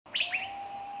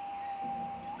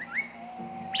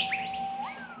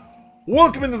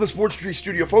Welcome into the Sports Tree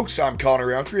Studio, folks. I'm Connor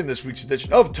Roundtree, and this week's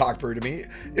edition of Talk Bird to Me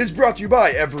is brought to you by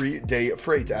Everyday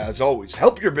Freight. As always,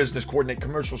 help your business coordinate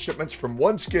commercial shipments from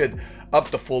one skid up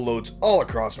to full loads all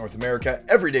across North America.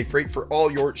 Everyday Freight for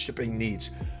all your shipping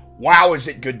needs. Wow, is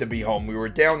it good to be home. We were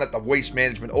down at the Waste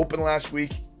Management Open last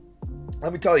week.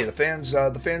 Let me tell you, the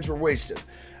fans were wasted.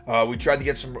 We tried to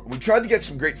get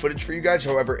some great footage for you guys.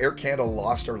 However, Air Canada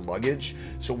lost our luggage,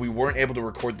 so we weren't able to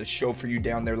record the show for you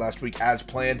down there last week as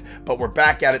planned. But we're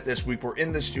back at it this week. We're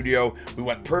in the studio. We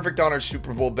went perfect on our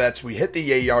Super Bowl bets. We hit the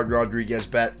Yayard Rodriguez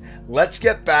bet. Let's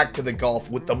get back to the golf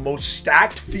with the most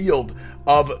stacked field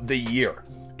of the year.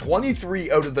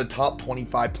 23 out of the top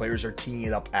 25 players are teeing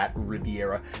it up at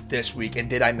Riviera this week. And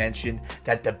did I mention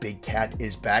that the big cat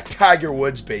is back? Tiger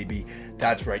Woods, baby.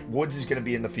 That's right. Woods is going to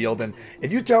be in the field. And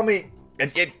if you tell me,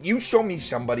 if you show me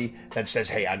somebody that says,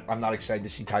 hey, I'm not excited to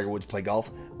see Tiger Woods play golf,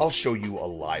 I'll show you a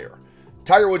liar.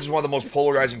 Tiger Woods is one of the most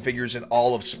polarizing figures in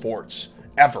all of sports,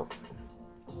 ever.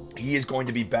 He is going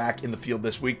to be back in the field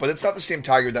this week, but it's not the same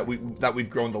Tiger that we've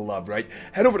grown to love, right?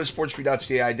 Head over to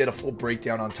sportstree.ca. I did a full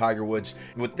breakdown on Tiger Woods.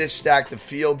 With this stacked of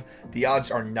field, the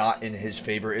odds are not in his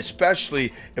favor,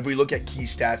 especially if we look at key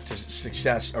stats to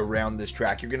success around this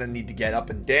track. You're going to need to get up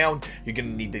and down. You're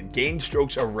going to need to gain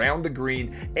strokes around the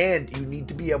green, and you need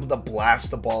to be able to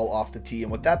blast the ball off the tee.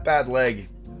 And with that bad leg,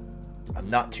 I'm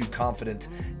not too confident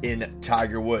in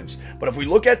Tiger Woods. But if we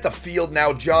look at the field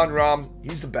now, Jon Rahm,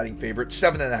 he's the betting favorite,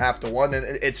 7.5 to 1,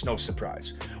 and it's no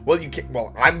surprise.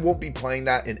 I won't be playing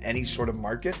that in any sort of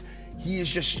market. He is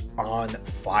just on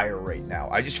fire right now.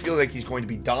 I just feel like he's going to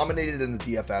be dominated in the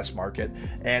DFS market.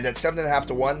 And at 7.5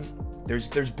 to 1,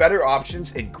 there's better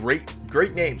options and great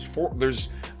names. There's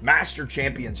master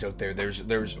champions out there.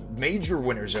 There's major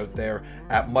winners out there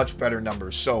at much better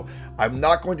numbers. So I'm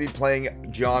not going to be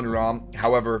playing Jon Rahm.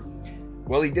 However,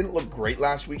 he didn't look great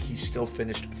last week. He still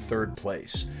finished third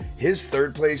place. His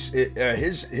third place,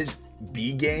 his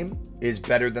B game is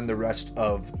better than the rest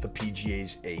of the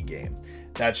PGA's A game.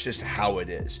 That's just how it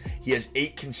is. He has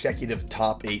 8 consecutive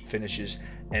top 8 finishes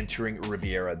entering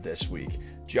Riviera this week.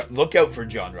 Look out for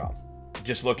Jon Rahm.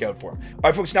 Just look out for him. All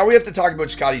right, folks, now we have to talk about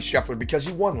Scottie Scheffler because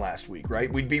he won last week,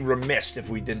 right? We'd be remiss if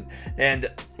we didn't. And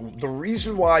the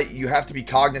reason why you have to be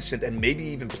cognizant and maybe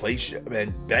even play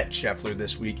and bet Scheffler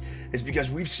this week is because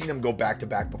we've seen him go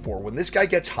back-to-back before. When this guy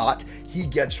gets hot, he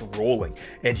gets rolling.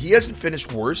 And he hasn't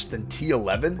finished worse than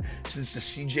T11 since the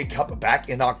CJ Cup back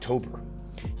in October.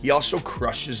 He also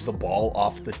crushes the ball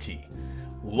off the tee.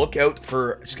 Look out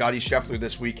for Scottie Scheffler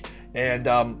this week. And,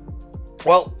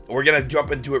 we're going to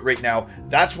jump into it right now.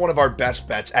 That's one of our best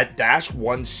bets at dash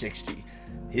 160.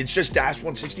 It's just dash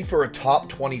 160 for a top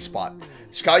 20 spot.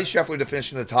 Scottie Scheffler to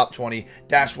finish in the top 20,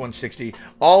 dash 160.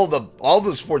 All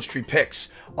the Sports Tree picks,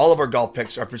 all of our golf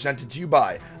picks are presented to you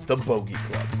by the Bogey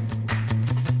Club.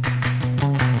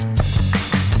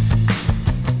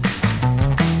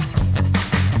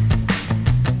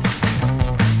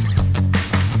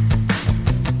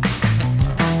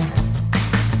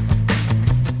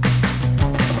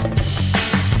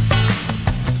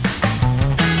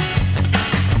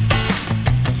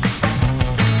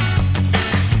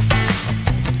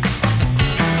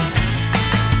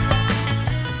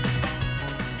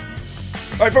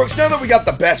 All right, folks, now that we got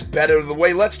the best bet out of the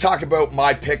way, let's talk about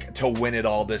my pick to win it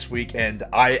all this week, and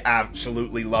I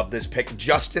absolutely love this pick,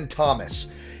 Justin Thomas.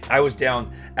 I was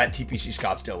down at TPC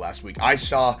Scottsdale last week. I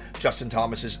saw Justin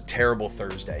Thomas's terrible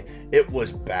Thursday. It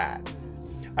was bad.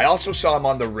 I also saw him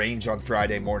on the range on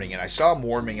Friday morning, and I saw him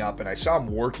warming up, and I saw him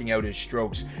working out his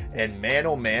strokes, and man,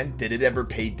 oh man, did it ever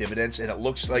pay dividends, and it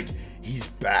looks like he's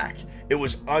back. It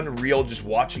was unreal just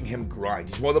watching him grind.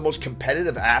 He's one of the most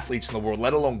competitive athletes in the world,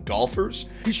 let alone golfers.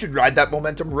 He should ride that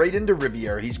momentum right into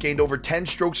Riviera. He's gained over 10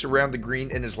 strokes around the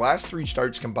green in his last 3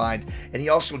 starts combined, and he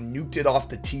also nuked it off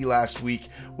the tee last week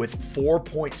with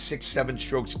 4.67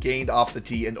 strokes gained off the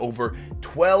tee and over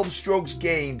 12 strokes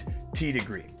gained tee to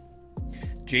green.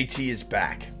 JT is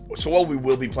back. So while we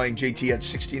will be playing JT at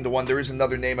 16 to 1, there is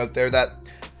another name out there that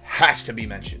has to be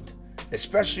mentioned,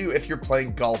 especially if you're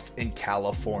playing golf in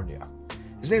California.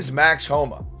 His name's Max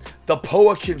Homa, the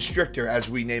Poa Constrictor, as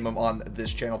we name him on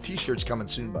this channel. T-shirts coming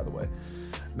soon, by the way.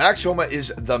 Max Homa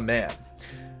is the man.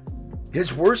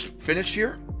 His worst finish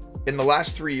here in the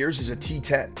last 3 years is a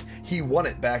T10. He won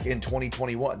it back in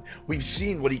 2021. We've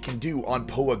seen what he can do on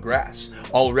Poa grass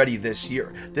already this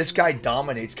year. This guy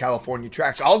dominates California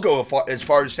tracks. I'll go as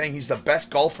far as saying he's the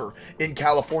best golfer in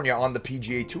California on the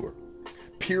PGA Tour.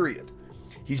 Period.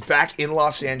 He's back in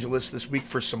Los Angeles this week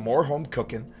for some more home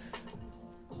cooking.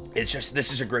 It's just,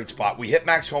 this is a great spot. We hit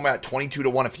Max Homa at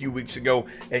 22-1 a few weeks ago,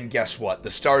 and guess what? The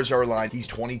stars are aligned. He's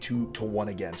 22-1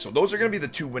 again. So those are going to be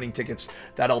the 2 winning tickets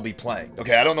that I'll be playing.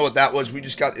 Okay, I don't know what that was. We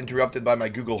just got interrupted by my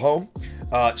Google Home.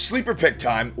 Sleeper pick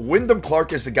time. Wyndham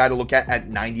Clark is the guy to look at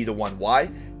 90-1. Why?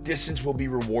 Distance will be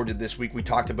rewarded this week. We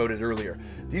talked about it earlier.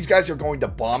 These guys are going to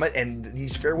bomb it, and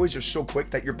these fairways are so quick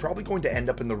that you're probably going to end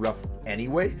up in the rough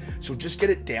anyway. So just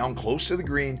get it down close to the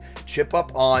green, chip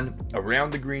up on around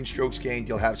the green, strokes gained,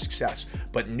 you'll have success.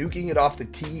 But nuking it off the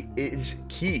tee is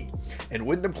key. And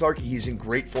Wyndham Clark, he's in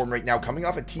great form right now, coming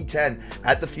off a T10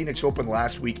 at the Phoenix Open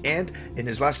last week, and in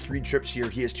his last 3 trips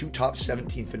here, he has 2 top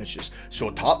 17 finishes. So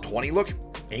a top 20 look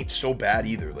ain't so bad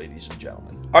either, ladies and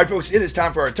gentlemen. All right, folks, it is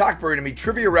time for our Talk Birdie to Me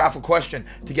trivia raffle question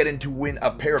to get in to win a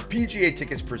pair of PGA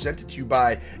tickets presented to you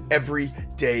by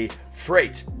Everyday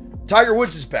Freight. Tiger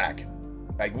Woods is back.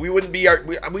 Like, we wouldn't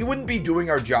be doing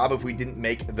our job if we didn't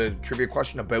make the trivia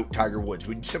question about Tiger Woods.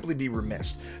 We'd simply be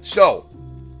remiss. So,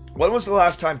 when was the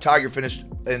last time Tiger finished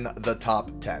in the top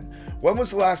 10? When was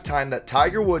the last time that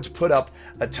Tiger Woods put up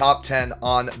a top 10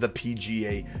 on the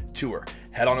PGA Tour?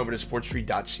 Head on over to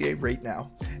sportstreet.ca right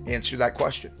now. Answer that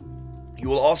question. You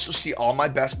will also see all my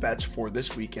best bets for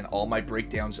this week and all my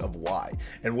breakdowns of why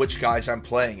and which guys I'm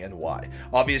playing and why.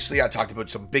 Obviously, I talked about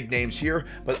some big names here,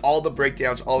 but all the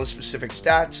breakdowns, all the specific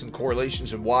stats and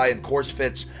correlations and why and course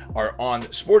fits are on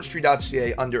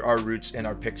sportstreet.ca under our roots in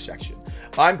our picks section.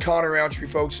 I'm Connor Roundtree,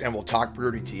 folks, and we'll talk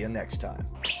birdie to you next time.